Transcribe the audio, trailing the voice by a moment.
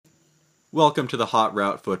Welcome to the Hot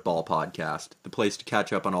Route Football Podcast, the place to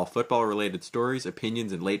catch up on all football-related stories,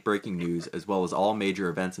 opinions, and late-breaking news, as well as all major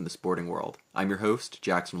events in the sporting world. I'm your host,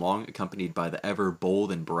 Jackson Long, accompanied by the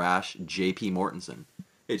ever-bold and brash JP Mortensen.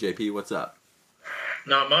 Hey JP, what's up?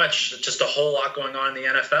 Not much, just a whole lot going on in the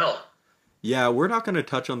NFL. Yeah, we're not going to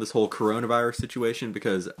touch on this whole coronavirus situation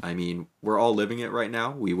because, we're all living it right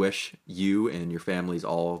now. We wish you and your families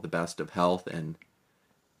all the best of health, and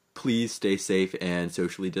please stay safe and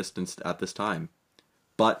socially distanced at this time.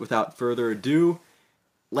 But without further ado,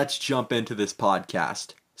 let's jump into this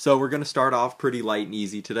podcast. So we're going to start off pretty light and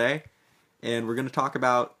easy today, and we're going to talk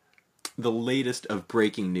about the latest of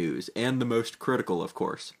breaking news, and the most critical, of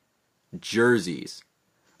course, jerseys.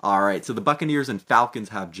 Alright, so the Buccaneers and Falcons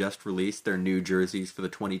have just released their new jerseys for the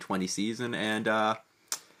 2020 season, and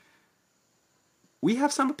we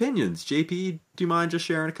have some opinions. JP, do you mind just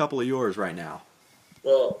sharing a couple of yours right now?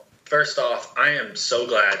 Well, first off, I am so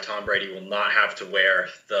glad Tom Brady will not have to wear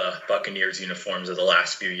the Buccaneers uniforms of the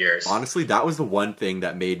last few years. Honestly, that was the one thing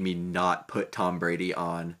that made me not put Tom Brady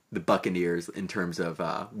on the Buccaneers in terms of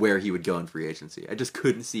where he would go in free agency. I just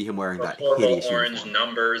couldn't see him wearing that hideous orange uniform.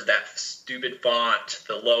 Numbers, that stupid font,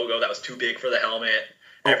 the logo that was too big for the helmet.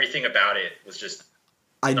 Everything about it was just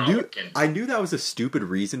not working. I knew that was a stupid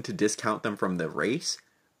reason to discount them from the race,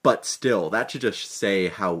 but still, that should just say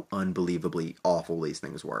how unbelievably awful these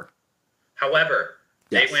things were. However,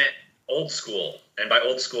 yes. They went old school, and by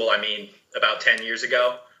old school I mean about 10 years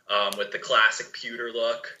ago, with the classic pewter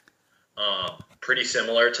look, pretty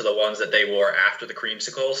similar to the ones that they wore after the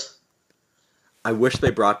creamsicles. I wish they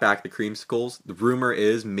brought back the creamsicles. The rumor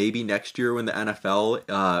is maybe next year when the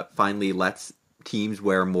NFL finally lets teams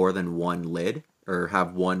wear more than one lid, or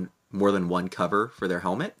have more than one cover for their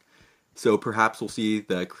helmet. So perhaps we'll see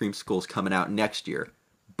the creamsicles coming out next year.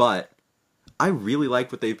 But I really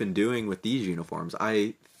like what they've been doing with these uniforms.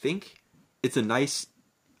 I think it's a nice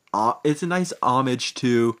homage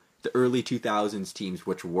to the early 2000s teams,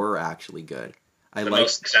 which were actually good. The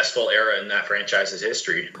most successful era in that franchise's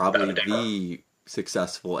history. Probably the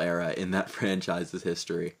successful era in that franchise's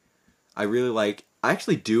history. I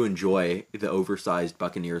actually do enjoy the oversized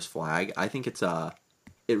Buccaneers flag. I think it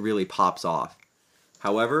really pops off.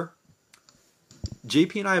 However,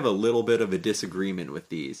 JP and I have a little bit of a disagreement with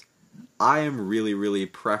these. I am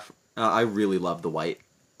I really love the white,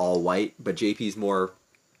 all white, but JP's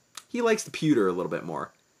he likes the pewter a little bit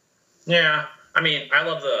more. Yeah, I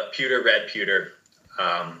love the red pewter.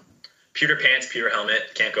 Pewter pants, pewter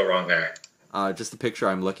helmet, can't go wrong there. Just the picture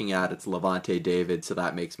I'm looking at, it's Levante David, so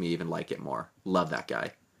that makes me even like it more. Love that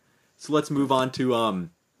guy. So let's move on to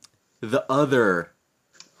the other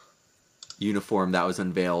uniform that was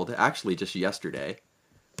unveiled, actually just yesterday.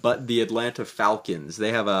 But the Atlanta Falcons,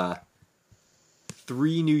 they have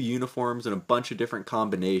 3 new uniforms and a bunch of different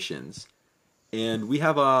combinations. And we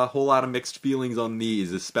have a whole lot of mixed feelings on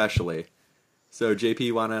these, especially. So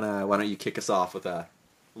JP, why don't you kick us off with a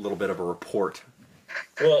little bit of a report?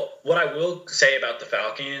 Well, what I will say about the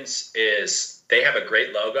Falcons is they have a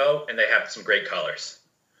great logo and they have some great colors.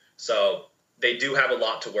 So they do have a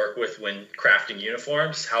lot to work with when crafting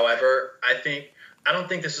uniforms. However, I don't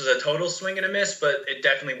think this was a total swing and a miss, but it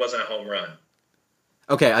definitely wasn't a home run.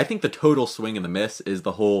 Okay, I think the total swing and the miss is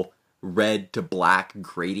the whole red to black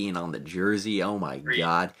gradient on the jersey. Oh my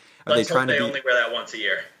God. Let's hope they only wear that once a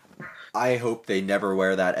year. I hope they never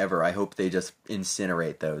wear that ever. I hope they just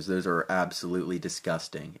incinerate those. Those are absolutely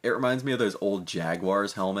disgusting. It reminds me of those old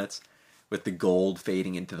Jaguars helmets with the gold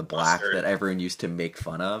fading into the black that everyone used to make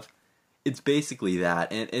fun of. It's basically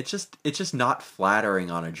that, and it's just not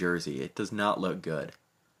flattering on a jersey. It does not look good.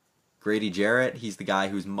 Grady Jarrett, he's the guy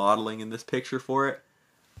who's modeling in this picture for it.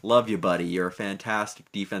 Love you, buddy. You're a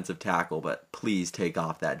fantastic defensive tackle, but please take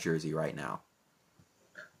off that jersey right now.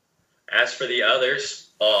 As for the others,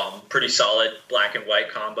 pretty solid black and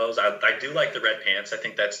white combos. I do like the red pants. I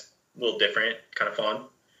think that's a little different, kind of fun,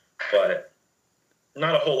 but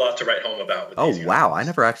not a whole lot to write home about. With these wow. I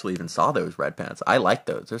never actually even saw those red pants. I like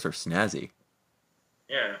those. Those are snazzy.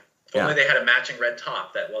 Yeah. If only they had a matching red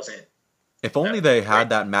top that wasn't... If only they had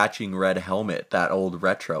that matching red helmet, that old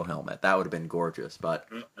retro helmet. That would have been gorgeous, but...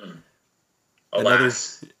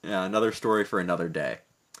 another story for another day.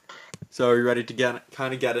 So are you ready to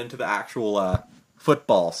get into the actual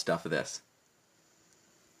football stuff of this?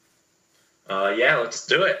 Yeah, let's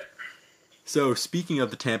do it. So speaking of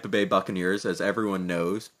the Tampa Bay Buccaneers, as everyone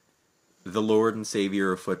knows, the Lord and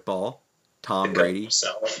Savior of football, Tom Brady,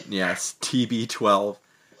 yes, TB12,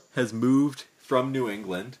 has moved from New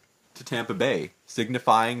England to Tampa Bay,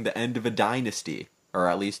 signifying the end of a dynasty, or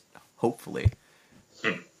at least hopefully.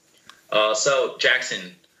 So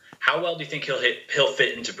Jackson, How well do you think he'll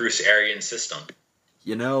fit into Bruce Arians' system?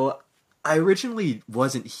 You know, I originally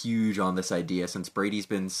wasn't huge on this idea since Brady's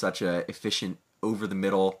been such a efficient over the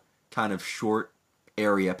middle kind of short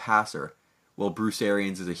area passer, while Bruce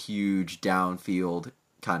Arians is a huge downfield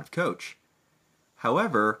kind of coach.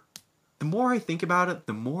 However, the more I think about it,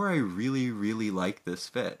 the more I really, really like this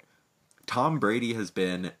fit. Tom Brady has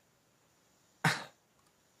been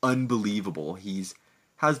unbelievable.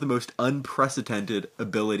 Has the most unprecedented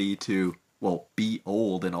ability to, well, be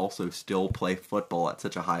old and also still play football at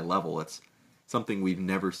such a high level. It's something we've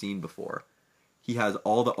never seen before. He has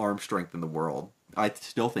all the arm strength in the world. I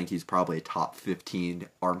still think he's probably a top 15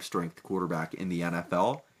 arm strength quarterback in the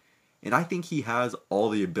NFL. And I think he has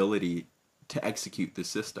all the ability to execute the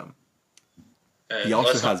system. And he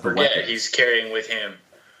also has the weapons. He's carrying with him,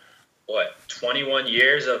 21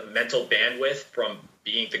 years of mental bandwidth from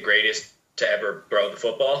being the greatest to ever throw the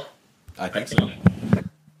football? I think so.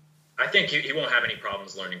 I think he won't have any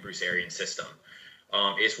problems learning Bruce Arians' system.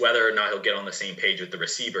 It's whether or not he'll get on the same page with the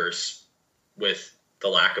receivers with the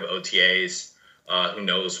lack of OTAs. Who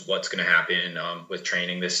knows what's going to happen with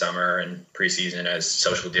training this summer and preseason as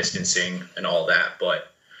social distancing and all that. But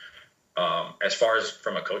as far as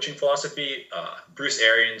from a coaching philosophy, Bruce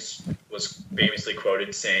Arians was famously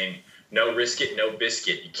quoted saying, "No risk it, no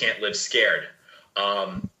biscuit. You can't live scared."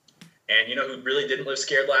 And you know who really didn't live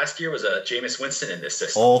scared last year was Jameis Winston in this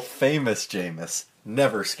system. All famous Jameis.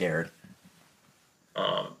 Never scared.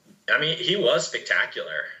 I mean, he was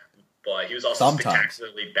spectacular, but he was also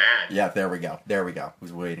spectacularly bad. Yeah, there we go. I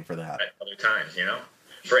was waiting for that. At other times,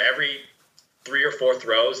 For every 3 or 4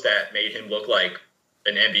 throws that made him look like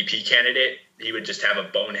an MVP candidate, he would just have a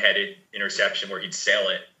boneheaded interception where he'd sail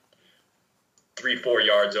it 3-4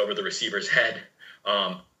 yards over the receiver's head.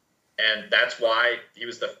 And that's why he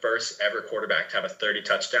was the first ever quarterback to have a 30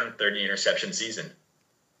 touchdown, 30 interception season.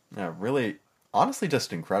 Yeah, really, honestly,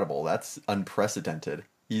 just incredible. That's unprecedented.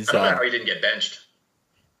 I don't know how he didn't get benched.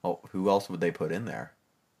 Oh, who else would they put in there?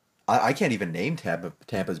 I can't even name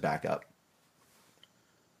Tampa's backup.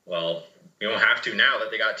 Well, we won't have to now that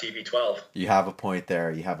they got TB12. You have a point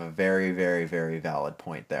there. You have a very, very, very valid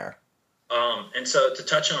point there. And so to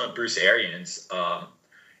touch on Bruce Arians,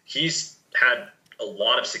 he's had a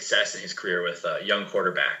lot of success in his career with young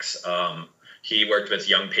quarterbacks. He worked with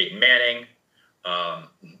young Peyton Manning,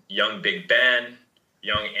 young Big Ben,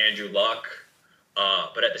 young Andrew Luck.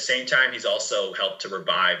 But at the same time, he's also helped to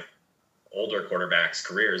revive older quarterbacks'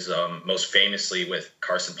 careers, most famously with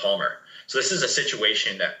Carson Palmer. So this is a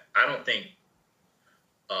situation that I don't think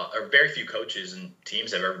or very few coaches and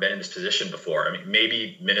teams have ever been in this position before. I mean,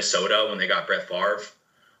 maybe Minnesota when they got Brett Favre.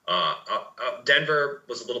 Denver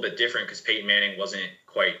was a little bit different because Peyton Manning wasn't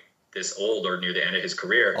quite this old or near the end of his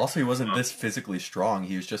career. Also, he wasn't this physically strong.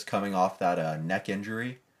 He was just coming off that neck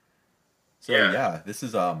injury. So, yeah, this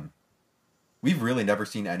is... we've really never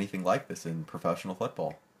seen anything like this in professional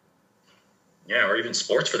football. Yeah, or even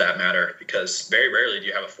sports for that matter, because very rarely do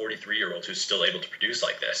you have a 43-year-old who's still able to produce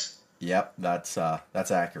like this. Yep, that's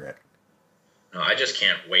accurate. No, I just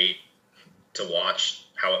can't wait to watch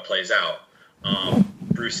how it plays out.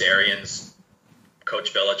 Bruce Arians,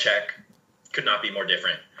 Coach Belichick, could not be more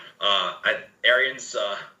different. Arians,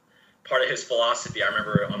 part of his philosophy, I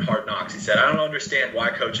remember on Hard Knocks, he said, "I don't understand why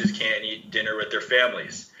coaches can't eat dinner with their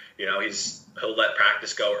families." He'll let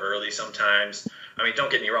practice go early sometimes. I mean,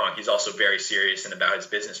 don't get me wrong, he's also very serious and about his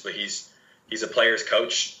business, but he's a player's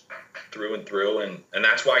coach through and through, and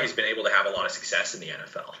that's why he's been able to have a lot of success in the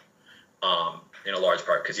NFL, in a large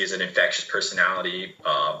part because he has an infectious personality.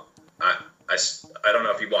 I don't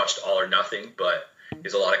know if you watched All or Nothing, but he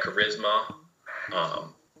has a lot of charisma.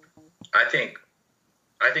 I think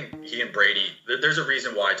he and Brady, there's a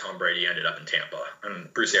reason why Tom Brady ended up in Tampa,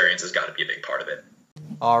 and Bruce Arians has got to be a big part of it.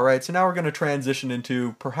 All right, so now we're going to transition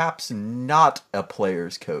into perhaps not a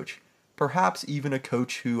player's coach, perhaps even a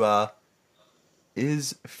coach who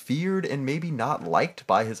is feared and maybe not liked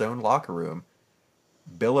by his own locker room.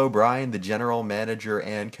 Bill O'Brien, the general manager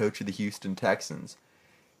and coach of the Houston Texans.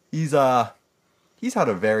 He's had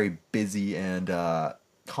a very busy and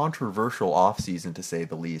controversial offseason, to say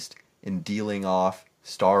the least, in dealing off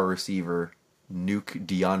star receiver Nuke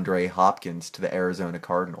DeAndre Hopkins to the Arizona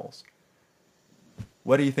Cardinals.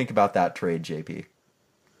 What do you think about that trade, JP?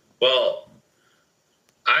 Well,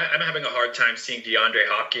 I'm having a hard time seeing DeAndre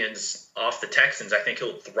Hopkins off the Texans. I think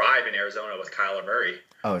he'll thrive in Arizona with Kyler Murray.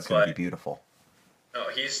 Oh, it's going to be beautiful. No,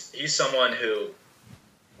 he's someone who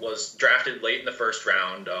was drafted late in the first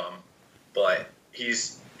round, but he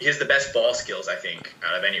has the best ball skills, I think,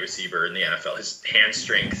 out of any receiver in the NFL. His hand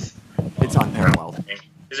strength. It's unparalleled.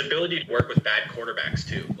 His ability to work with bad quarterbacks,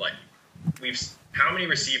 too. Like, how many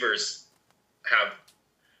receivers have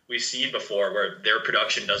we've seen before where their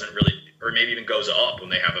production doesn't really, or maybe even goes up when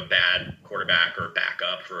they have a bad quarterback or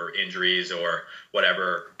backup for injuries or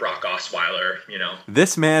whatever. Brock Osweiler,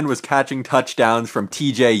 This man was catching touchdowns from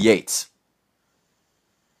T.J. Yates.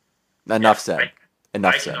 Enough said.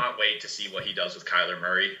 I cannot wait to see what he does with Kyler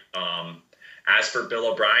Murray. As for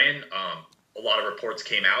Bill O'Brien, a lot of reports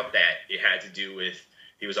came out that it had to do with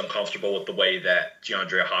he was uncomfortable with the way that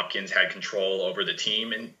DeAndre Hopkins had control over the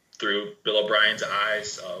team and through Bill O'Brien's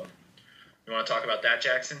eyes. You want to talk about that,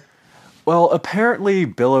 Jackson? Well, apparently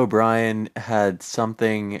Bill O'Brien had some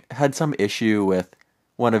issue with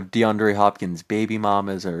one of DeAndre Hopkins' baby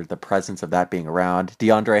mamas, or the presence of that being around.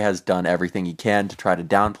 DeAndre has done everything he can to try to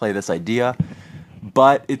downplay this idea,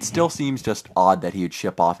 but it still seems just odd that he would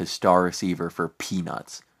ship off his star receiver for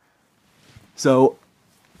peanuts. So,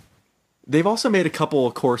 they've also made a couple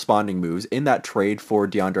of corresponding moves. In that trade for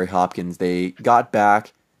DeAndre Hopkins, they got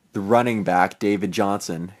back the running back, David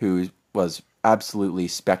Johnson, who was absolutely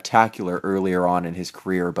spectacular earlier on in his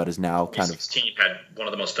career, but is now kind of... 2016 had one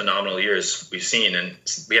of the most phenomenal years we've seen, and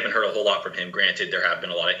we haven't heard a whole lot from him. Granted, there have been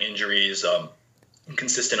a lot of injuries,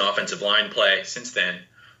 inconsistent offensive line play since then,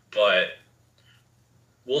 but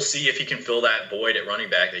we'll see if he can fill that void at running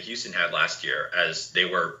back that Houston had last year, as they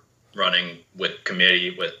were running with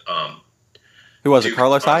committee with... Who was it,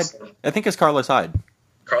 Carlos Hyde? I think it's Carlos Hyde.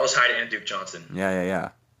 Carlos Hyde and Duke Johnson. Yeah.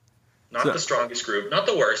 Not the strongest group, not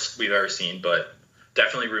the worst we've ever seen, but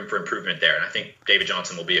definitely room for improvement there. And I think David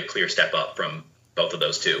Johnson will be a clear step up from both of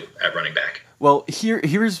those two at running back. Well,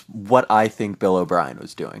 here's what I think Bill O'Brien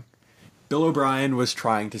was doing. Bill O'Brien was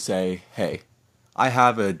trying to say, hey, I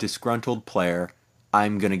have a disgruntled player.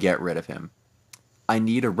 I'm going to get rid of him. I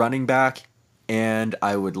need a running back, and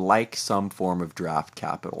I would like some form of draft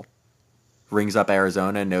capital. Rings up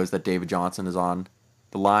Arizona, knows that David Johnson is on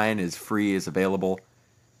the line, is free, is available.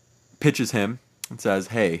 Pitches him and says,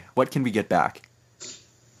 hey, what can we get back?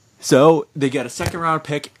 So they get a second-round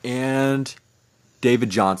pick and David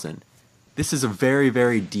Johnson. This is a very,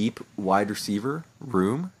 very deep wide receiver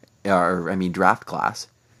draft class.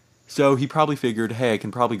 So he probably figured, hey, I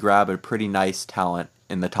can probably grab a pretty nice talent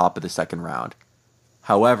in the top of the second round.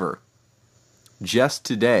 However, just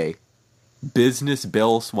today, Business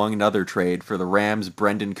Bill swung another trade for the Rams'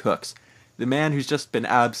 Brendan Cooks, the man who's just been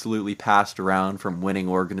absolutely passed around from winning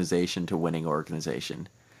organization to winning organization.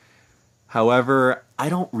 However, I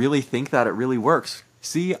don't really think that it really works.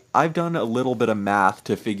 See, I've done a little bit of math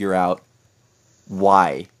to figure out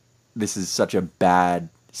why this is such a bad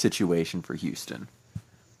situation for Houston.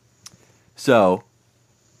 So,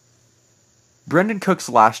 Brendan Cooks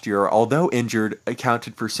last year, although injured,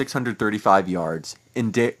 accounted for 635 yards.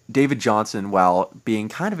 And David Johnson, while being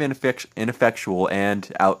kind of ineffectual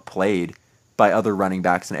and outplayed by other running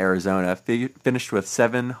backs in Arizona, finished with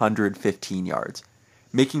 715 yards,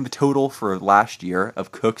 making the total for last year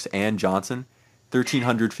of Cooks and Johnson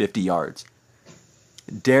 1,350 yards.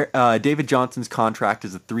 David Johnson's contract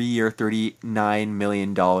is a 3-year, $39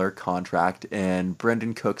 million contract, and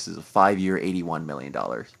Brendan Cooks is a 5-year, $81 million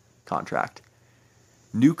contract.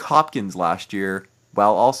 Nuke Hopkins last year,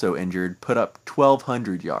 while also injured, put up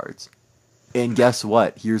 1,200 yards. And guess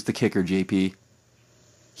what? Here's the kicker, JP.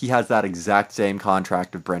 He has that exact same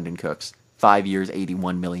contract of Brendan Cooks. 5 years,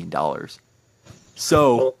 $81 million.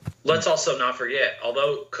 So... Well, let's also not forget,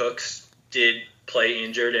 although Cooks did play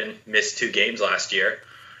injured and missed 2 games last year,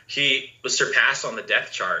 he was surpassed on the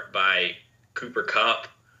depth chart by Cooper Kupp,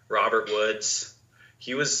 Robert Woods.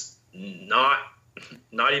 He was not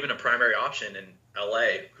even a primary option in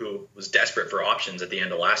LA, who was desperate for options at the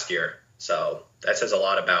end of last year. So that says a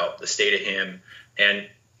lot about the state of him. And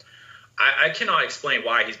I cannot explain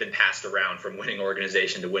why he's been passed around from winning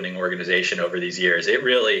organization to winning organization over these years.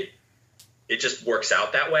 It just works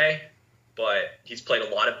out that way. But he's played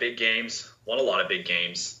a lot of big games, won a lot of big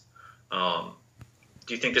games. Do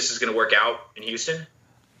you think this is going to work out in Houston?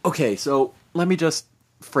 Okay, so let me just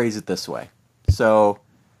phrase it this way. So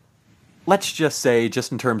let's just say,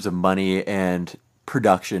 just in terms of money and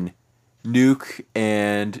production, Nuke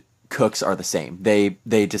and Cooks are the same.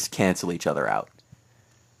 They just cancel each other out.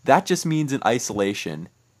 That just means in isolation,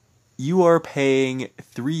 you are paying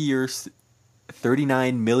 3 years,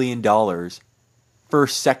 $39 million for a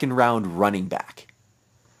second-round running back.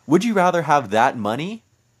 Would you rather have that money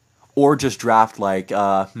or just draft like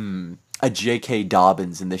a J.K.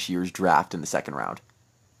 Dobbins in this year's draft in the second round?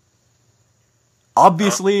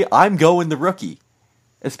 Obviously, I'm going the rookie.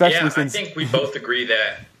 Especially since... I think we both agree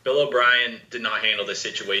that Bill O'Brien did not handle this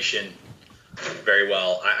situation very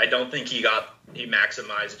well. I don't think he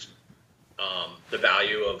maximized the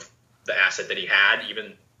value of the asset that he had,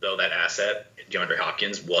 even though that asset, DeAndre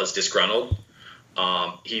Hopkins, was disgruntled.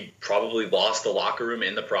 He probably lost the locker room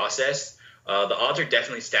in the process. The odds are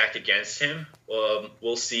definitely stacked against him.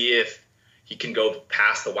 We'll see if he can go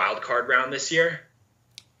past the wild card round this year.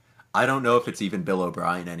 I don't know if it's even Bill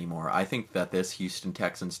O'Brien anymore. I think that this Houston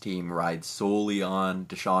Texans team rides solely on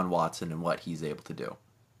Deshaun Watson and what he's able to do.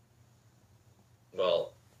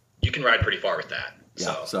 Well, you can ride pretty far with that.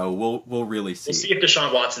 Yeah, so we'll really see. We'll see if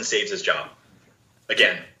Deshaun Watson saves his job.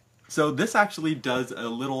 Again. So this actually does a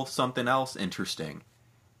little something else interesting.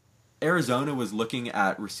 Arizona was looking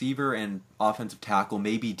at receiver and offensive tackle,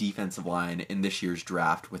 maybe defensive line in this year's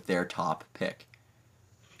draft with their top pick.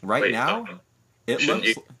 Right now, it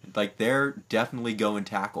looks like they're definitely going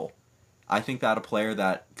tackle. I think that a player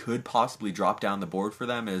that could possibly drop down the board for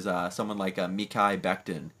them is someone like Mekhi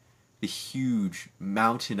Becton, the huge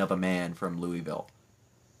mountain of a man from Louisville.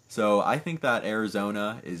 So I think that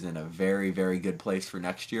Arizona is in a very, very good place for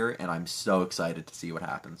next year, and I'm so excited to see what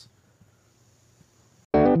happens.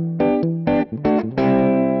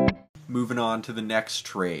 Moving on to the next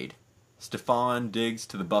trade. Stephon Diggs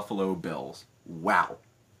to the Buffalo Bills. Wow.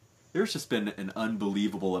 There's just been an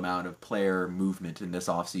unbelievable amount of player movement in this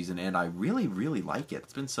offseason, and I really, really like it.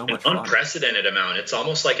 It's been so much fun. An unprecedented amount. It's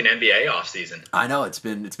almost like an NBA offseason. I know, it's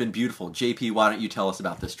been beautiful. JP, why don't you tell us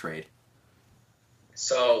about this trade?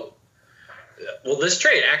 So, well, this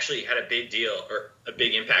trade actually had a big deal or a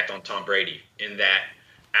big impact on Tom Brady in that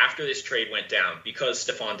after this trade went down, because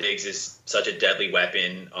Stephon Diggs is such a deadly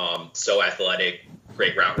weapon, so athletic,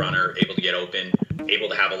 great route runner, able to get open, able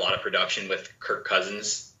to have a lot of production with Kirk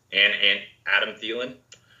Cousins and Adam Thielen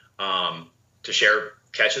to share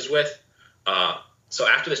catches with. So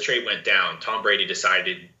after this trade went down, Tom Brady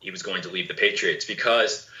decided he was going to leave the Patriots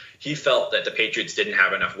because he felt that the Patriots didn't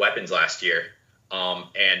have enough weapons last year.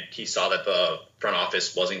 And he saw that the front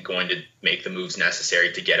office wasn't going to make the moves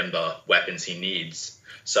necessary to get him the weapons he needs.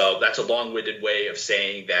 So that's a long-winded way of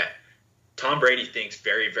saying that Tom Brady thinks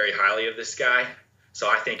very, very highly of this guy. So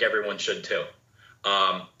I think everyone should too.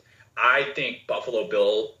 I think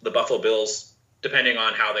the Buffalo Bills, depending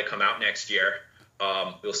on how they come out next year,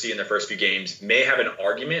 we'll see in the first few games, may have an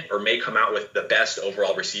argument or may come out with the best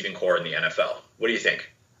overall receiving core in the NFL. What do you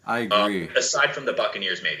think? I agree. Aside from the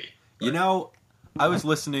Buccaneers, maybe. You know, I was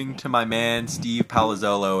listening to my man Steve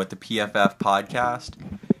Palazzolo at the PFF podcast,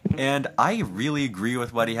 and I really agree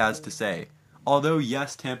with what he has to say. Although,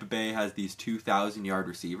 yes, Tampa Bay has these 2,000-yard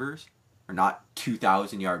receivers, or not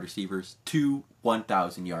 2,000-yard receivers, 2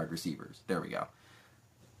 1,000-yard receivers. There we go.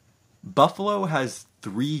 Buffalo has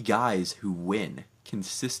 3 guys who win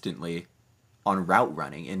consistently on route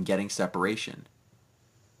running and getting separation.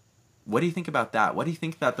 What do you think about that? What do you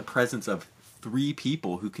think that the presence of 3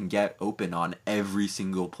 people who can get open on every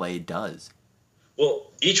single play does?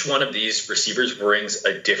 Well, each one of these receivers brings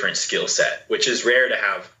a different skill set, which is rare to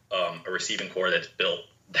have a receiving core that's built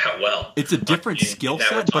that well. It's a different skill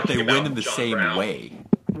set, but they win in the same way.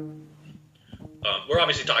 We're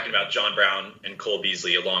obviously talking about John Brown and Cole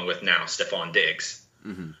Beasley, along with now Stephon Diggs.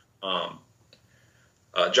 Mm-hmm.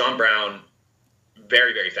 John Brown,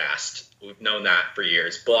 very, very fast. We've known that for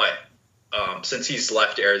years. But since he's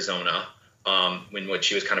left Arizona, in which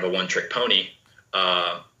he was kind of a one-trick pony,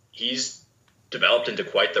 he's developed into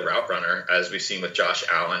quite the route runner, as we've seen with Josh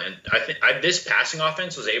Allen. And I think this passing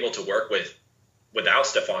offense was able to work without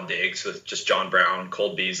Stephon Diggs, with just John Brown,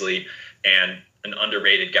 Cole Beasley, and an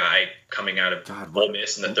underrated guy coming out of Ole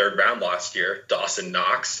Miss in the 3rd round last year, Dawson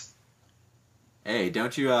Knox. Hey,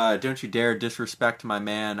 don't you dare disrespect my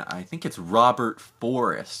man. I think it's Robert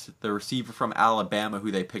Forrest, the receiver from Alabama who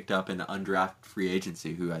they picked up in undrafted free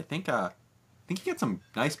agency, who I think he got some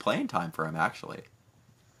nice playing time for him, actually.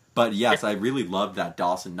 But yes, I really loved that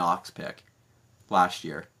Dawson Knox pick last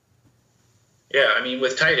year. Yeah, I mean,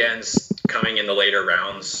 with tight ends coming in the later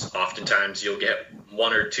rounds, oftentimes you'll get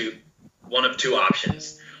one of two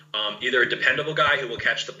options. Either a dependable guy who will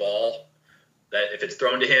catch the ball, that if it's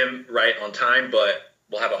thrown to him right on time, but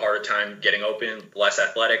will have a harder time getting open, less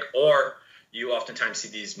athletic, or you oftentimes see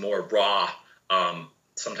these more raw,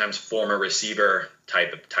 sometimes former receiver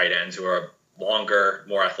type of tight ends who are longer,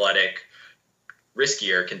 more athletic,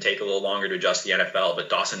 riskier, can take a little longer to adjust the NFL. But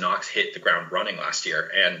Dawson Knox hit the ground running last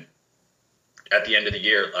year, and at the end of the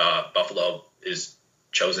year, Buffalo is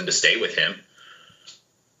chosen to stay with him.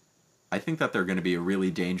 I think that they're going to be a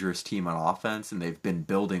really dangerous team on offense, and they've been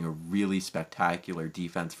building a really spectacular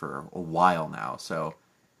defense for a while now. So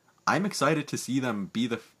I'm excited to see them be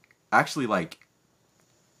the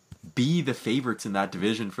favorites in that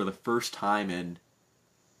division for the first time in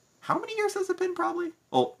how many years has it been, probably?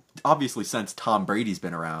 Well, obviously since Tom Brady's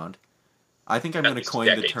been around. I think I'm going to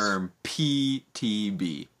coin the term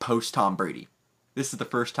PTB. post Tom Brady. This is the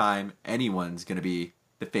first time anyone's going to be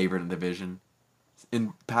the favorite in the division in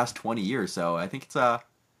the past 20 years. So I think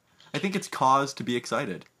it's cause to be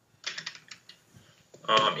excited.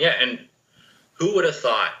 Yeah, and who would have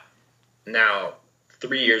thought now,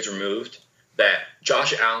 3 years removed, that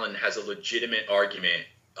Josh Allen has a legitimate argument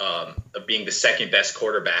of being the second best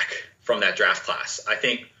quarterback from that draft class. I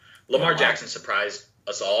think Lamar Jackson surprised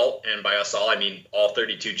us all, and by us all, I mean all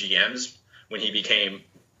 32 GMs, when he became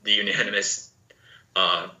the unanimous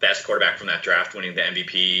best quarterback from that draft, winning the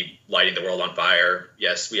MVP, lighting the world on fire.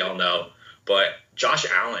 Yes, we all know. But Josh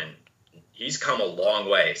Allen, he's come a long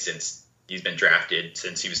way since he's been drafted,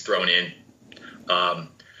 since he was thrown into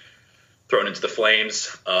the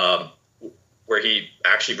flames, where he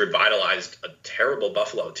actually revitalized a terrible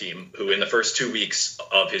Buffalo team who in the first 2 weeks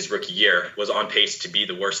of his rookie year was on pace to be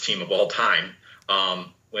the worst team of all time.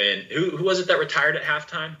 Who was it that retired at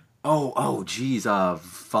halftime? Geez,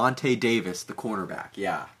 Vontae Davis, the cornerback,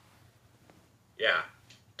 yeah. Yeah,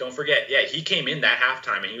 don't forget, he came in that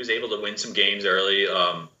halftime and he was able to win some games early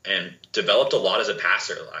and developed a lot as a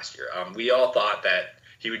passer last year. We all thought that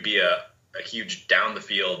he would be a huge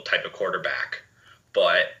down-the-field type of quarterback,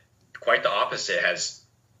 but quite the opposite has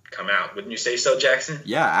come out. Wouldn't you say so, Jackson?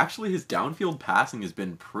 Yeah, actually his downfield passing has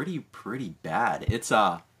been pretty bad.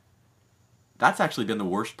 That's actually been the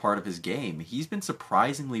worst part of his game. He's been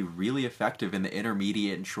surprisingly really effective in the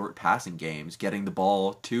intermediate and short passing games, getting the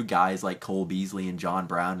ball to guys like Cole Beasley and John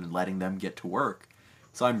Brown and letting them get to work.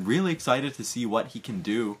 So I'm really excited to see what he can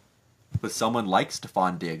do with someone like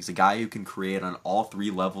Stephon Diggs, a guy who can create on all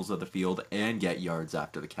three levels of the field and get yards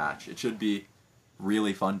after the catch. It should be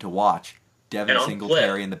really fun to watch. Devin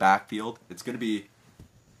Singletary in the backfield. It's going to be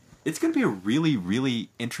a really, really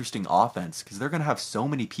interesting offense because they're going to have so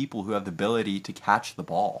many people who have the ability to catch the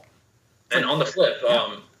ball. And on the flip,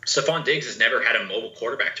 Stephon Diggs has never had a mobile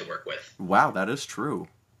quarterback to work with. Wow, that is true.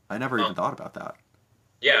 I never even thought about that.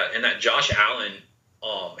 Yeah, and that Josh Allen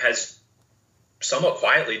has somewhat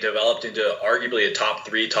quietly developed into arguably a top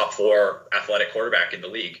 3, top 4 athletic quarterback in the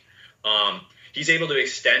league. He's able to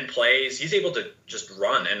extend plays. He's able to just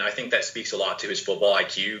run, and I think that speaks a lot to his football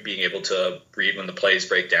IQ, being able to read when the plays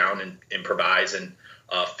break down and improvise and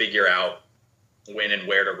figure out when and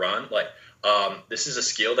where to run. This is a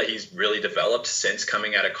skill that he's really developed since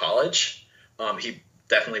coming out of college. He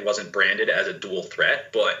definitely wasn't branded as a dual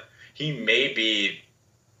threat, but he may be,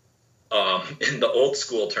 in the old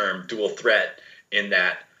school term, dual threat in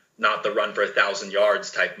that not the run for 1,000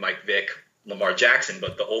 yards type Mike Vick, Lamar Jackson,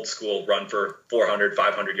 but the old school run for 400,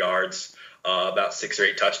 500 yards, about 6 or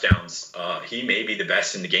 8 touchdowns. He may be the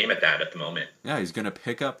best in the game at the moment. Yeah, he's going to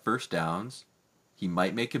pick up first downs. He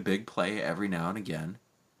might make a big play every now and again,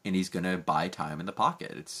 and he's going to buy time in the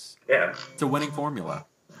pocket. It's a winning formula.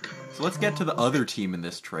 So let's get to the other team in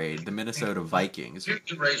this trade, the Minnesota Vikings.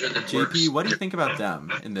 JP, what do you think about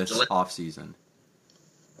them in this offseason?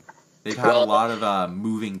 They've had a lot of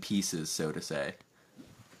moving pieces, so to say.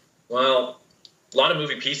 Well, a lot of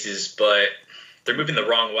moving pieces, but they're moving the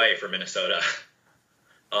wrong way for Minnesota.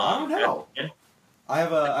 I don't know. I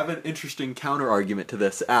have an interesting counter argument to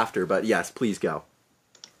this after, but yes, please go.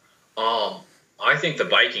 I think the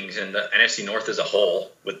Vikings and the NFC North as a whole,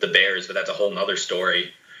 with the Bears, but that's a whole nother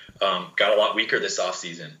story, got a lot weaker this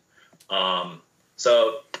offseason.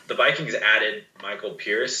 So the Vikings added Michael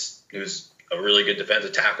Pierce, who's a really good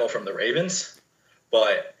defensive tackle from the Ravens,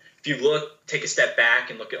 but if you take a step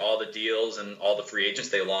back and look at all the deals and all the free agents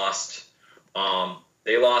they lost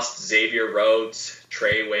Xavier Rhodes,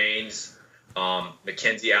 Trey Waynes,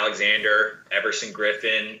 Mackenzie Alexander, Everson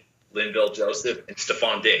Griffin, Linville Joseph, and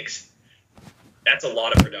Stephon Diggs. That's a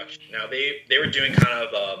lot of production. Now, they were doing kind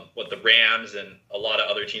of what the Rams and a lot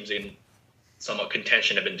of other teams in somewhat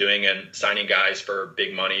contention have been doing and signing guys for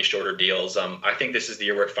big money, shorter deals. I think this is the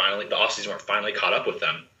year where the offseason we're finally caught up with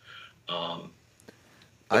them.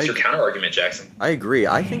 What's your counter-argument, Jackson? I agree.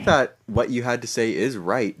 I think that what you had to say is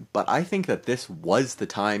right, but I think that this was the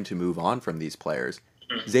time to move on from these players.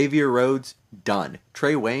 Mm-hmm. Xavier Rhodes, done.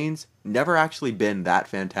 Trey Waynes, never actually been that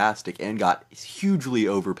fantastic and got hugely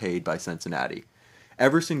overpaid by Cincinnati.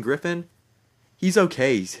 Everson Griffin, he's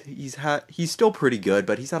okay. He's still pretty good,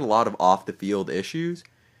 but he's had a lot of off-the-field issues,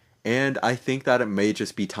 and I think that it may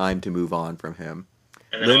just be time to move on from him.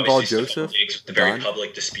 And then Linval Joseph, the very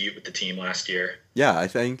public dispute with the team last year. Yeah, I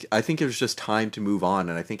think it was just time to move on,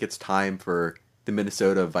 and I think it's time for the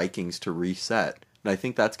Minnesota Vikings to reset. And I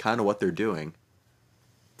think that's kind of what they're doing.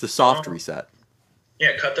 It's a soft reset.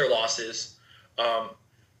 Yeah, cut their losses.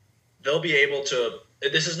 They'll be able to.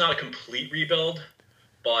 This is not a complete rebuild,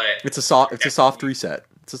 but it's a soft reset.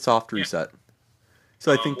 It's a soft reset.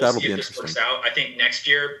 So I think We'll that'll see be if this interesting. works out. I think next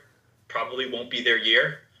year probably won't be their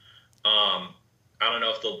year. I don't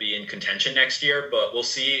know if they'll be in contention next year, but we'll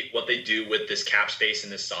see what they do with this cap space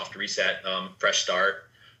and this soft reset, fresh start,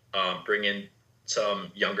 bring in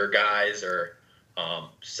some younger guys or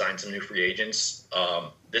sign some new free agents.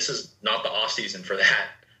 This is not the offseason for that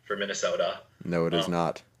for Minnesota. No, it is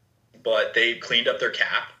not. But they cleaned up their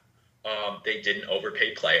cap. They didn't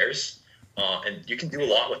overpay players. And you can do a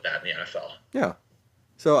lot with that in the NFL. Yeah.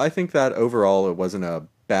 So I think that overall it wasn't a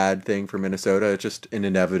bad thing for Minnesota. It's just an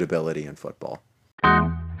inevitability in football.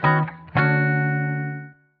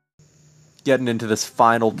 Getting into this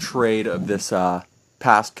final trade of this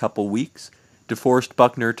past couple weeks, DeForest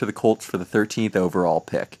Buckner to the Colts for the 13th overall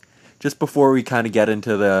pick. Just before we kind of get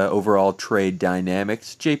into the overall trade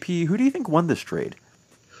dynamics, JP, who do you think won this trade?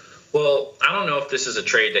 Well, I don't know if this is a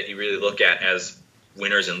trade that you really look at as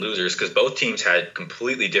winners and losers because both teams had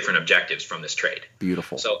completely different objectives from this trade.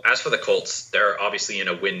 Beautiful. So as for the Colts, they're obviously in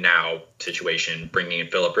a win-now situation, bringing in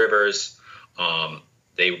Phillip Rivers.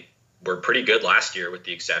 They were pretty good last year with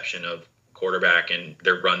the exception of quarterback, and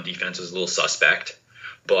their run defense was a little suspect.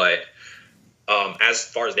 But as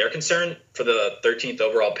far as they're concerned, for the 13th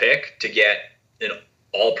overall pick, to get an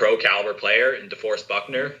all-pro caliber player in DeForest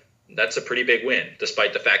Buckner, that's a pretty big win,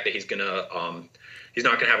 despite the fact that he's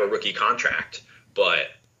not gonna have a rookie contract,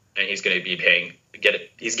 and he's gonna be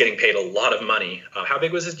he's getting paid a lot of money. How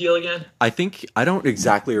big was his deal again? I don't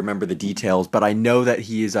exactly remember the details, but I know that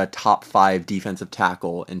he is a top 5 defensive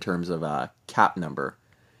tackle in terms of cap number.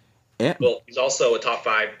 Well, he's also a top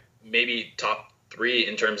 5, maybe top 3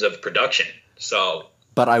 in terms of production. So,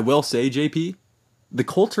 but I will say, JP, the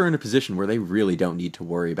Colts are in a position where they really don't need to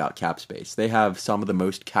worry about cap space. They have some of the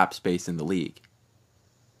most cap space in the league.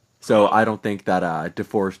 So I don't think that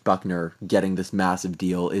DeForest Buckner getting this massive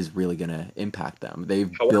deal is really going to impact them.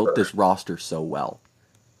 They've built this roster so well.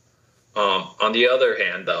 On the other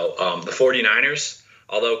hand, though, the 49ers,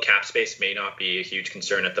 although cap space may not be a huge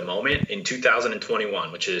concern at the moment, in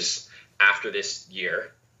 2021, which is after this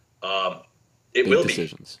year, it will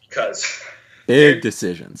be. Because big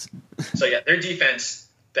decisions. So, yeah, their defense,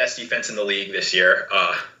 best defense in the league this year.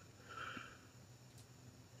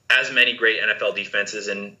 As many great NFL defenses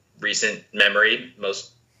in recent memory,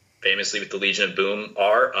 most famously with the Legion of Boom,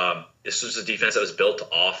 this was a defense that was built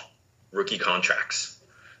off rookie contracts.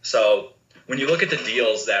 So when you look at the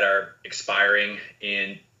deals that are expiring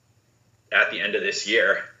at the end of this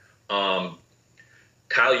year, Kyle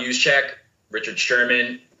Juszczyk, Richard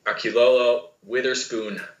Sherman, Aquilolo,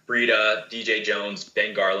 Witherspoon, Breida, DJ Jones,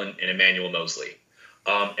 Ben Garland, and Emmanuel Mosley.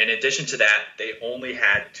 In addition to that, they only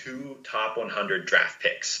had 2 top 100 draft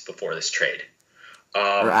picks before this trade.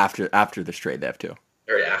 Or after this trade, they have 2.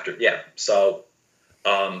 Or after, yeah. So,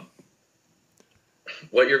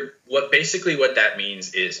 what that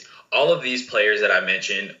means is all of these players that I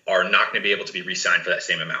mentioned are not going to be able to be re-signed for that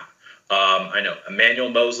same amount. I know Emmanuel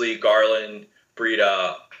Mosley, Garland,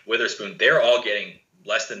 Breida, Witherspoon, they're all getting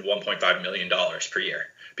less than $1.5 million per year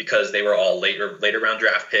because they were all later round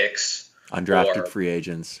draft picks. Undrafted free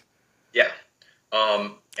agents. Yeah.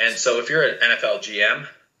 And so if you're an NFL GM,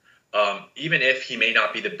 even if he may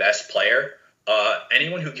not be the best player,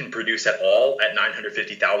 anyone who can produce at all at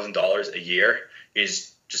 $950,000 a year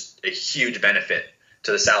is just a huge benefit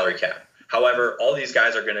to the salary cap. However, all these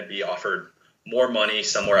guys are going to be offered more money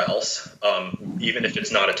somewhere else, even if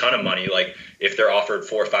it's not a ton of money. Like if they're offered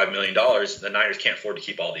 $4 or $5 million, the Niners can't afford to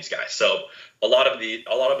keep all these guys. So a lot of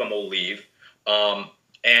them will leave.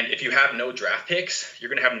 And if you have no draft picks, you're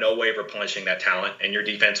going to have no way of replenishing that talent, and your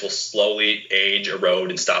defense will slowly age,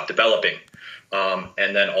 erode, and stop developing.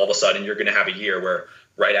 And then all of a sudden, you're going to have a year where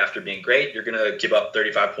right after being great, you're going to give up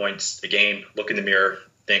 35 points a game, look in the mirror,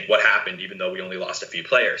 think what happened, even though we only lost a few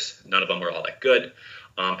players. None of them were all that good.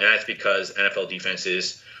 And that's because NFL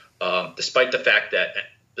defenses, despite the fact that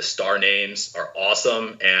the star names are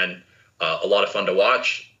awesome and a lot of fun to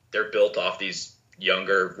watch, they're built off these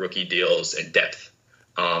younger rookie deals and depth.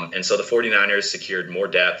 And so the 49ers secured more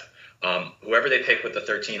depth. Whoever they pick with the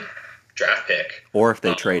 13th draft pick. Or if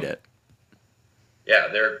they trade it. Yeah,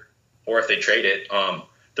 or if they trade it,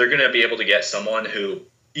 they're going to be able to get someone who,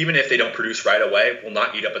 even if they don't produce right away, will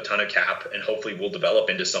not eat up a ton of cap and hopefully will develop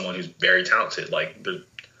into someone who's very talented. Like there's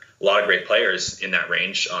a lot of great players in that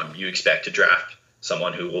range. You expect to draft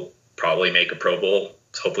someone who will probably make a Pro Bowl,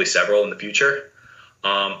 hopefully several in the future.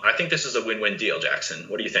 I think this is a win-win deal, Jackson.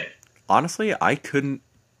 What do you think? Honestly, I couldn't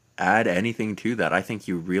add anything to that. I think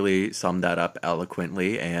you really summed that up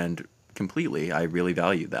eloquently and completely. I really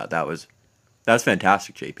valued that. That was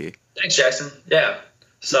fantastic, JP. Thanks, Jackson. Yeah.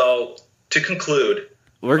 So to conclude,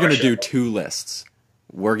 we're going to do 2 lists.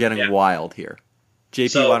 We're getting wild here.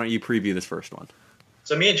 JP, why don't you preview this first one?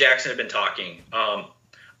 So me and Jackson have been talking. I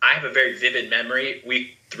have a very vivid memory,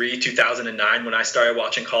 week 3, 2009, when I started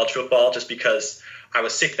watching college football, just because I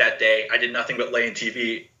was sick that day. I did nothing but lay in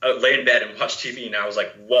bed and watch TV, and I was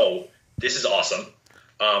like, whoa, this is awesome.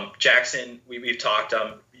 Jackson, we've talked.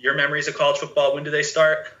 Your memories of college football, when do they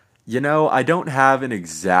start? I don't have an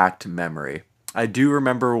exact memory. I do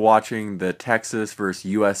remember watching the Texas versus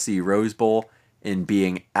USC Rose Bowl and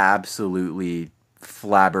being absolutely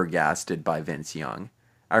flabbergasted by Vince Young.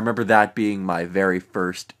 I remember that being my very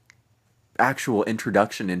first actual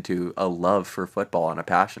introduction into a love for football and a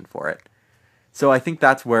passion for it. So I think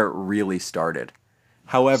that's where it really started.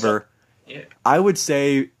 However, I would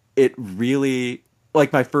say it really,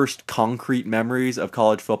 like, my first concrete memories of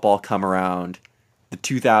college football come around the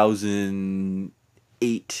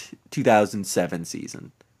 2008-2007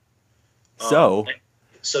 season.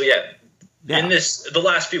 In the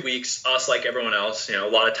last few weeks, us, like everyone else, a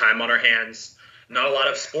lot of time on our hands, not a lot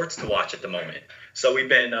of sports to watch at the moment. So we've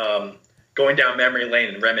been going down memory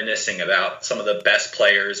lane and reminiscing about some of the best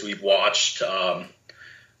players we've watched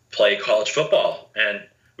play college football. And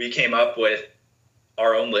we came up with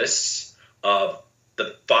our own lists of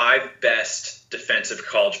the 5 best defensive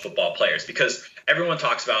college football players, because everyone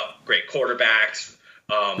talks about great quarterbacks,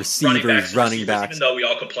 receivers, running backs. Even though we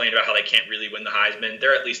all complain about how they can't really win the Heisman,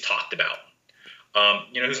 they're at least talked about.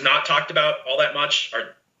 Who's not talked about all that much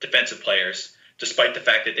are defensive players, despite the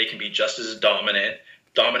fact that they can be just as dominate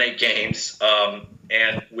games,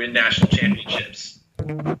 and win national championships,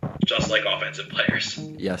 just like offensive players.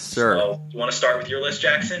 Yes, sir. So, you want to start with your list,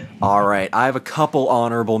 Jackson? All right. I have a couple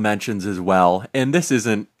honorable mentions as well, and this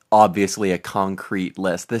isn't obviously a concrete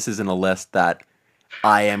list. This isn't a list that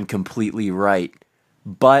I am completely right,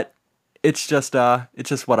 but it's just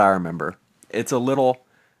what I remember. It's a little,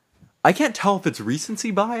 I can't tell if it's recency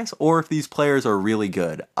bias or if these players are really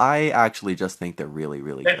good. I actually just think they're really,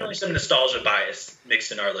 really good. Definitely some nostalgia bias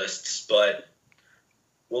mixed in our lists, but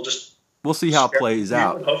we'll see how it plays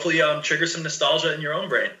out. Hopefully trigger some nostalgia in your own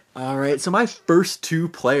brain. All right, so my first 2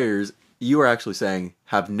 players, you were actually saying,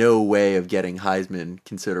 have no way of getting Heisman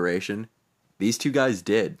consideration. These 2 guys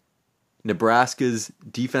did. Nebraska's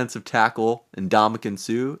defensive tackle Ndamukong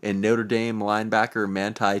Suh and Notre Dame linebacker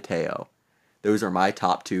Manti Te'o. Those are my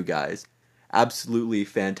top 2 guys. Absolutely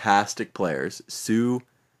fantastic players. Suh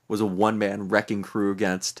was a one-man wrecking crew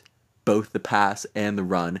against both the pass and the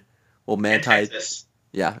run. Well, Manti...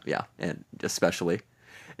 Yeah, and especially.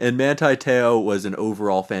 And Manti Te'o was an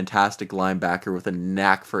overall fantastic linebacker with a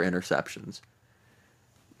knack for interceptions.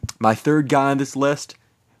 My third guy on this list,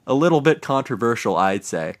 a little bit controversial, I'd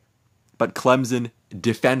say, but Clemson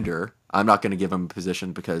defender. I'm not going to give him a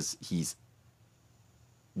position because he's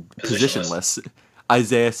positionless.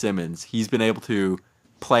 Isaiah Simmons. He's been able to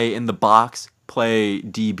play in the box, play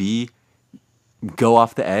DB, go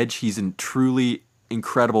off the edge. He's a truly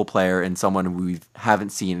incredible player and someone we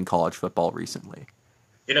haven't seen in college football recently.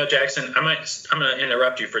 Jackson, I'm going to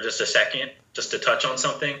interrupt you for just a second, just to touch on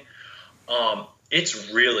something.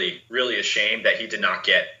 It's really, really a shame that he did not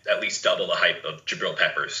get at least double the hype of Jabril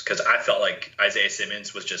Peppers, because I felt like Isaiah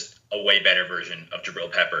Simmons was just a way better version of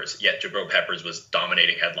Jabril Peppers, yet Jabril Peppers was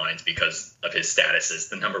dominating headlines because of his status as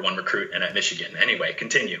the number 1 recruit and at Michigan. Anyway,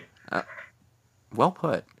 continue. Well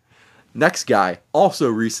put. Next guy, also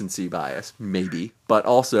recency bias, maybe, but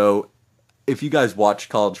also, if you guys watch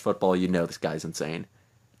college football, you know this guy's insane.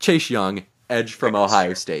 Chase Young, edge from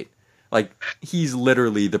Ohio State. Like, he's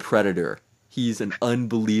literally the predator. He's an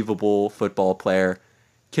unbelievable football player,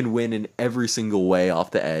 can win in every single way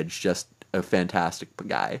off the edge, just a fantastic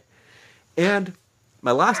guy. And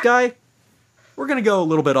my last guy, we're going to go a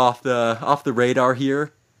little bit off the radar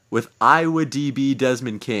here with Iowa DB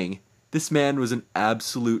Desmond King. This man was an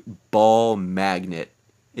absolute ball magnet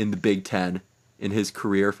in the Big Ten in his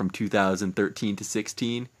career from 2013 to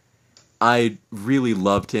 16. I really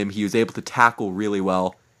loved him. He was able to tackle really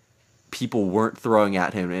well. People weren't throwing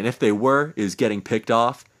at him, and if they were, it was getting picked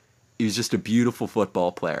off. He was just a beautiful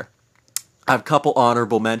football player. I have a couple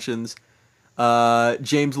honorable mentions.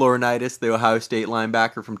 James Laurinaitis, the Ohio State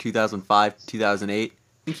linebacker from 2005 to 2008. I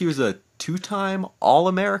think he was a 2-time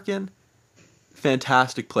All-American.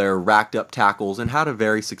 Fantastic player, racked up tackles, and had a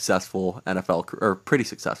very successful pretty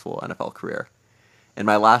successful NFL career. And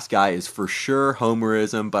my last guy is for sure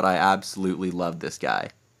homerism, but I absolutely love this guy.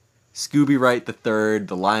 Scooby Wright III,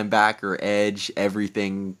 the linebacker, edge,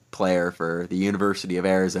 everything player for the University of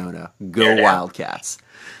Arizona. Go Wildcats.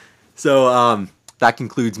 So that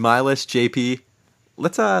concludes my list, JP.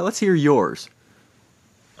 Let's hear yours.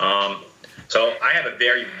 So I have a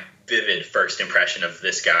very vivid first impression of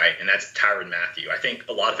this guy, and that's Tyrann Mathieu. I think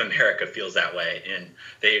a lot of America feels that way, and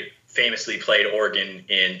they famously played Oregon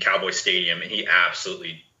in Cowboy Stadium, and he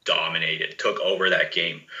absolutely dominated, took over that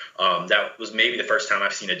game. That was maybe the first time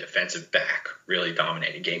I've seen a defensive back really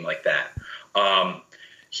dominate a game like that. Although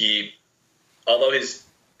his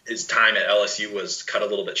time at LSU was cut a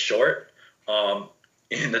little bit short,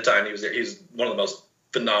 in the time he was there, he was one of the most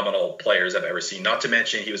phenomenal players I've ever seen. Not to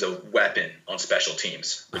mention he was a weapon on special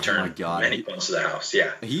teams. Returned many punts to the house.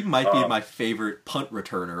 Yeah, he might be my favorite punt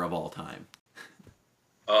returner of all time.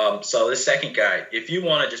 So this second guy, if you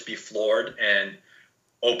want to just be floored and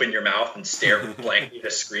open your mouth and stare blankly at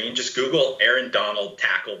a screen, just Google Aaron Donald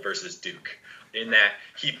tackle versus Duke. In that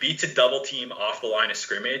he beats a double team off the line of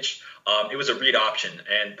scrimmage. It was a read option,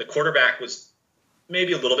 and the quarterback was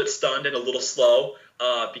maybe a little bit stunned and a little slow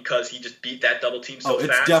because he just beat that double team so fast.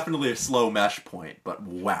 It's definitely a slow mesh point, but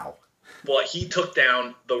wow. Well, he took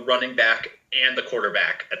down the running back and the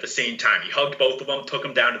quarterback at the same time. He hugged both of them, took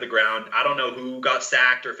them down to the ground. I don't know who got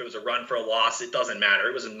sacked or if it was a run for a loss. It doesn't matter.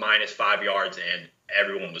 It was a -5 yards, and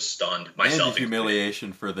everyone was stunned. Myself and the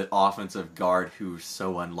humiliation for the offensive guard who's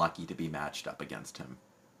so unlucky to be matched up against him.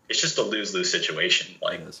 It's just a lose-lose situation.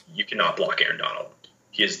 Like, you cannot block Aaron Donald.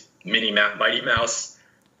 He is Mighty Mouse.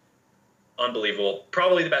 Unbelievable.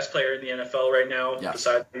 Probably the best player in the NFL right now,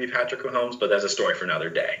 besides maybe Patrick Mahomes, but that's a story for another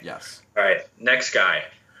day. Yes. All right, next guy.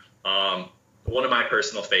 One of my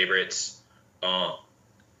personal favorites.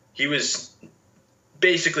 He was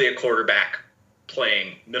basically a quarterback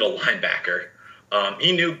playing middle linebacker.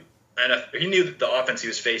 He knew the offense he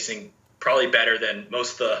was facing probably better than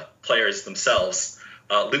most of the players themselves.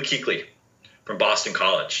 Luke Kuechly from Boston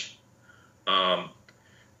College.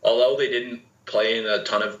 Although they didn't play in a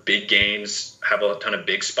ton of big games, have a ton of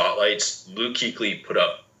big spotlights, Luke Kuechly put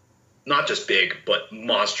up not just big, but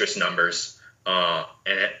monstrous numbers.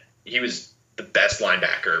 He was the best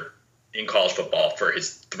linebacker in college football for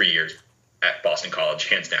his 3 years at Boston College,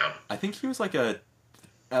 hands down. I think he was like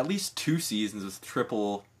at least 2 seasons with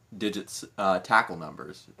triple digits tackle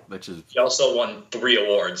numbers, which is... He also won 3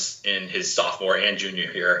 awards in his sophomore and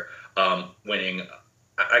junior year, winning...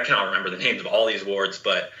 I cannot remember the names of all these awards,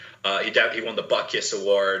 but he won the Buck Kiss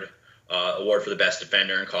Award, award for the best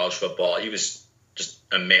defender in college football. He was just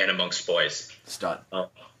a man amongst boys. Stud.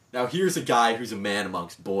 Now here's a guy who's a man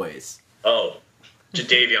amongst boys.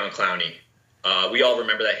 Jadeveon Clowney. We all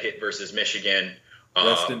remember that hit versus Michigan.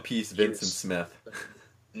 Rest in peace, Vincent Smith.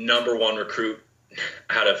 Number 1 recruit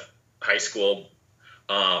out of high school.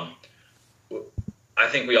 I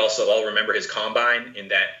think we also all remember his combine, in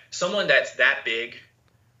that someone that's that big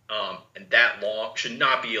and that long should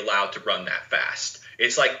not be allowed to run that fast.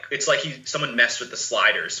 It's like someone messed with the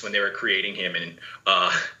sliders when they were creating him in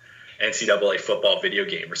NCAA football video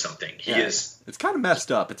game or something. It's kind of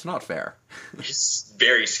messed up. It's not fair. He's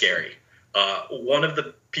very scary. One of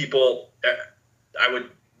the people I would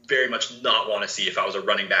very much not want to see if I was a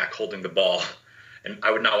running back holding the ball, and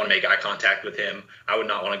I would not want to make eye contact with him. I would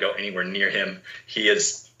not want to go anywhere near him. He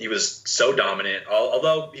was so dominant,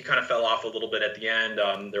 although he kind of fell off a little bit at the end.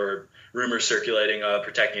 There were rumors circulating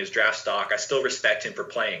protecting his draft stock. I still respect him for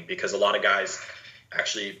playing, because a lot of guys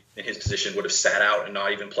actually in his position would have sat out and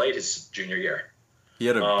not even played his junior year. He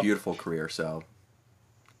had a beautiful career, so.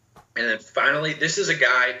 And then finally, this is a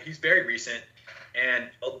guy, he's very recent and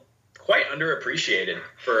quite underappreciated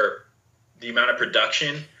for the amount of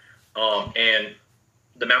production and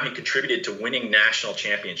the amount he contributed to winning national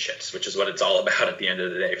championships, which is what it's all about at the end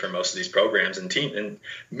of the day for most of these programs and teams. And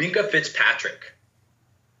Minkah Fitzpatrick.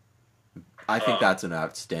 I think that's an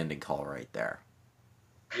outstanding call right there.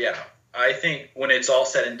 Yeah. I think when it's all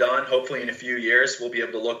said and done, hopefully in a few years, we'll be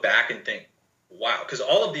able to look back and think, wow, because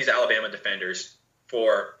all of these Alabama defenders,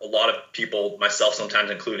 for a lot of people, myself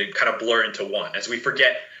sometimes included, kind of blur into one as we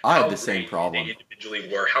forget I had the same problem. They individually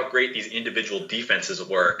were, how great these individual defenses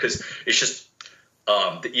were, because it's just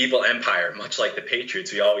the evil empire, much like the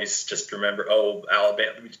Patriots. We always just remember,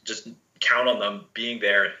 Alabama, we just count on them being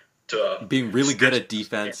there to being really good at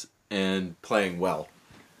defense and playing well.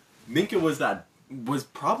 Minkah was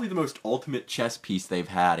probably the most ultimate chess piece they've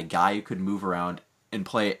had, a guy who could move around and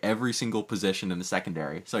play every single position in the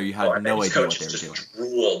secondary. So you had no idea what they were doing.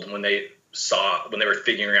 Drooled when they were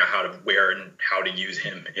figuring out how to where and how to use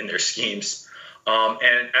him in their schemes.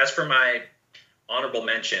 And as for my honorable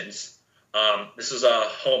mentions, this is a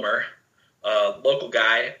Homer, local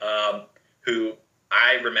guy who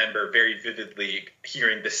I remember very vividly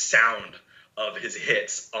hearing the sound of his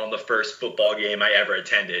hits on the first football game I ever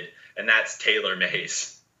attended, and that's Taylor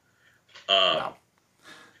Mays. Wow.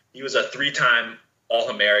 He was a 3-time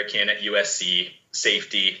All-American at USC,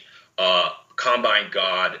 safety. combine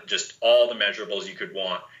god, just all the measurables you could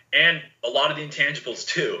want, and a lot of the intangibles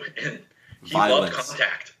too. And he loved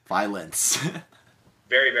contact. Violence.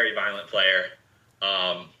 Very, very violent player.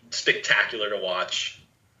 Spectacular to watch.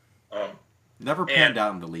 Never panned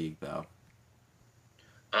out in the league, though.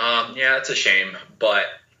 Yeah, it's a shame.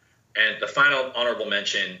 And the final honorable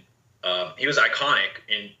mention, he was iconic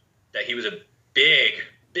in that he was a big,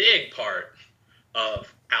 big part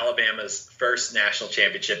of Alabama's first national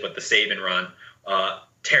championship with the Saban run.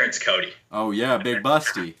 Terrence Cody. Oh yeah, Big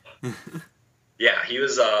Busty. Yeah, he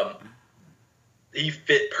was. He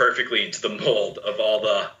fit perfectly into the mold of all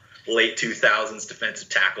the late 2000s defensive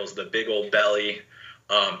tackles. The big old belly,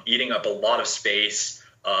 eating up a lot of space,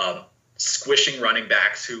 squishing running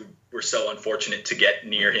backs who were so unfortunate to get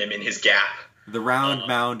near him in his gap. The round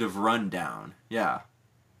mound of rundown. Yeah.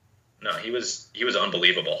 No, he was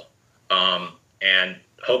unbelievable. And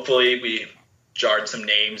hopefully we jarred some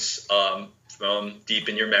names from deep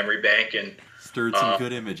in your memory bank and stirred some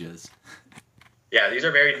good images. Yeah, these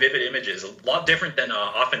are very vivid images. A lot different than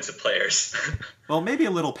offensive players. Well, maybe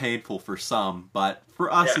a little painful for some, but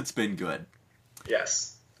for us It's been good.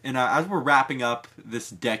 Yes. And as we're wrapping up this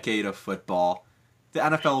decade of football, the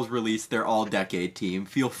NFL has released their all-decade team.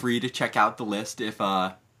 Feel free to check out the list if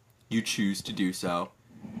you choose to do so.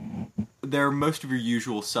 There are most of your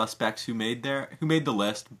usual suspects who made the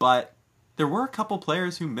list, but there were a couple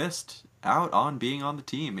players who missed out on being on the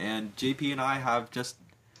team, and JP and I have just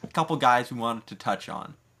a couple guys we wanted to touch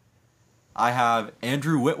on. I have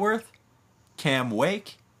Andrew Whitworth, Cam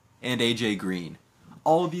Wake, and AJ Green.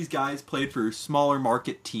 All of these guys played for smaller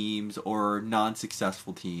market teams or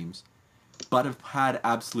non-successful teams, but have had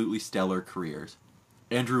absolutely stellar careers.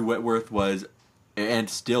 Andrew Whitworth was, and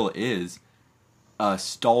still is, a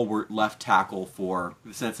stalwart left tackle for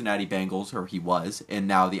the Cincinnati Bengals, or he was, and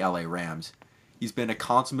now the LA Rams. He's been a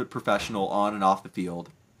consummate professional on and off the field,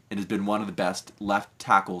 and has been one of the best left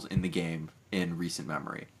tackles in the game in recent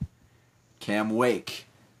memory. Cam Wake.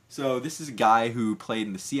 So this is a guy who played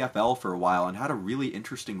in the CFL for a while and had a really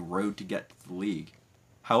interesting road to get to the league.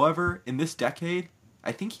 However, in this decade,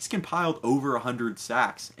 I think he's compiled over 100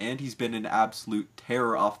 sacks, and he's been an absolute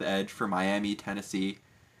terror off the edge for Miami, Tennessee,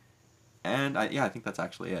 and I think that's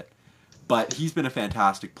actually it. But he's been a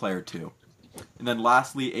fantastic player too. And then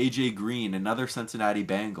lastly, AJ Green, another Cincinnati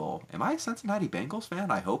Bengal. Am I a Cincinnati Bengals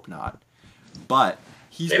fan? I hope not. But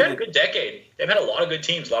they've had a good decade. They've had a lot of good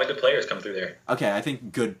teams, a lot of good players come through there. Okay, I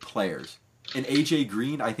think good players. And AJ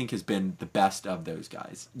Green, I think, has been the best of those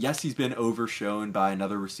guys. Yes, he's been overshown by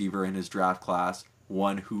another receiver in his draft class,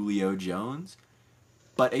 one Julio Jones.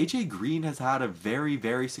 But AJ Green has had a very,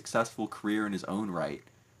 very successful career in his own right.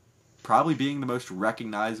 Probably being the most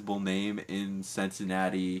recognizable name in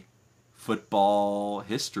Cincinnati football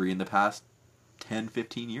history in the past 10,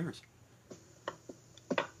 15 years.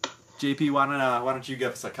 JP, why don't you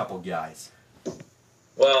give us a couple guys?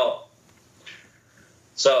 Well,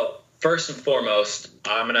 so first and foremost,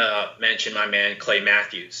 I'm going to mention my man Clay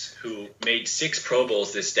Matthews, who made 6 Pro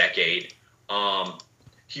Bowls this decade.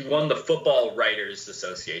 He won the Football Writers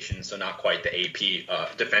Association, so not quite the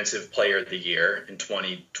AP Defensive Player of the Year in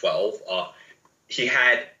 2012. He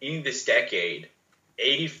had, in this decade,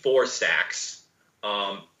 84 sacks,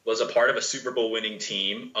 was a part of a Super Bowl winning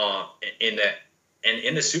team in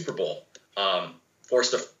the Super Bowl,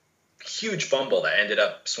 forced a huge fumble that ended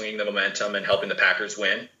up swinging the momentum and helping the Packers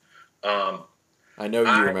win. I know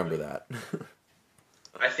you remember that.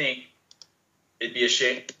 I think it'd be a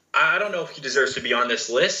shame. I don't know if he deserves to be on this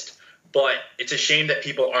list, but it's a shame that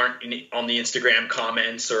people aren't on the Instagram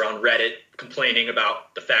comments or on Reddit complaining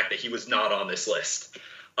about the fact that he was not on this list.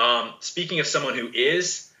 Speaking of someone who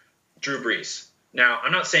is, Drew Brees. Now,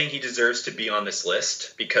 I'm not saying he deserves to be on this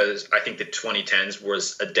list because I think the 2010s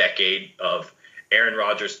was a decade of Aaron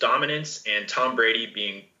Rodgers' dominance and Tom Brady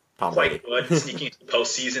being quite good, sneaking into the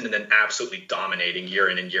postseason and then absolutely dominating year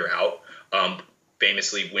in and year out,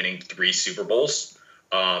 famously winning 3 Super Bowls.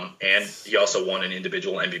 And he also won an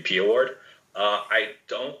individual MVP award.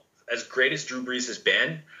 As great as Drew Brees has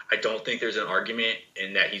been, I don't think there's an argument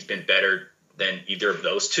in that he's been better than either of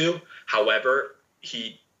those two. However,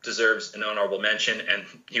 he deserves an honorable mention, and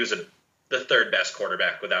he was the third best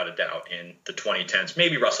quarterback without a doubt in the 2010s.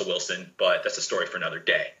 Maybe Russell Wilson, but that's a story for another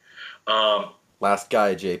day. Last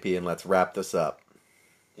guy, JP, and let's wrap this up.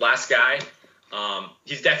 Last guy,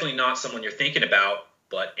 he's definitely not someone you're thinking about,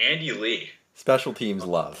 but Andy Lee. Special teams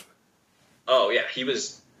love. Oh, yeah, he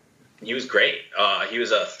was great. He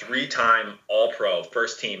was a 3-time All-Pro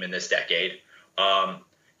first team in this decade.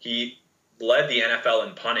 He led the NFL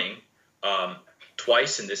in punting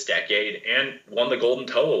twice in this decade and won the Golden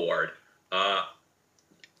Toe Award.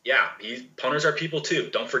 Yeah, punters are people too.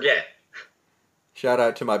 Don't forget. Shout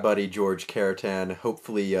out to my buddy George Caratan.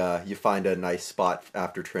 Hopefully you find a nice spot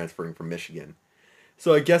after transferring from Michigan.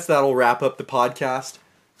 So I guess that'll wrap up the podcast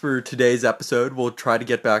for today's episode. We'll try to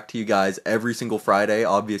get back to you guys every single Friday.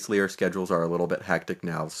 Obviously, our schedules are a little bit hectic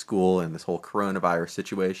now, school and this whole coronavirus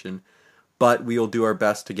situation. But we will do our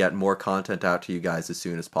best to get more content out to you guys as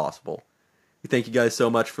soon as possible. We thank you guys so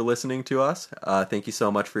much for listening to us. Thank you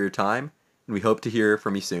so much for your time, and we hope to hear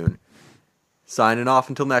from you soon. Signing off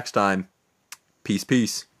until next time. Peace,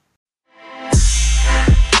 peace.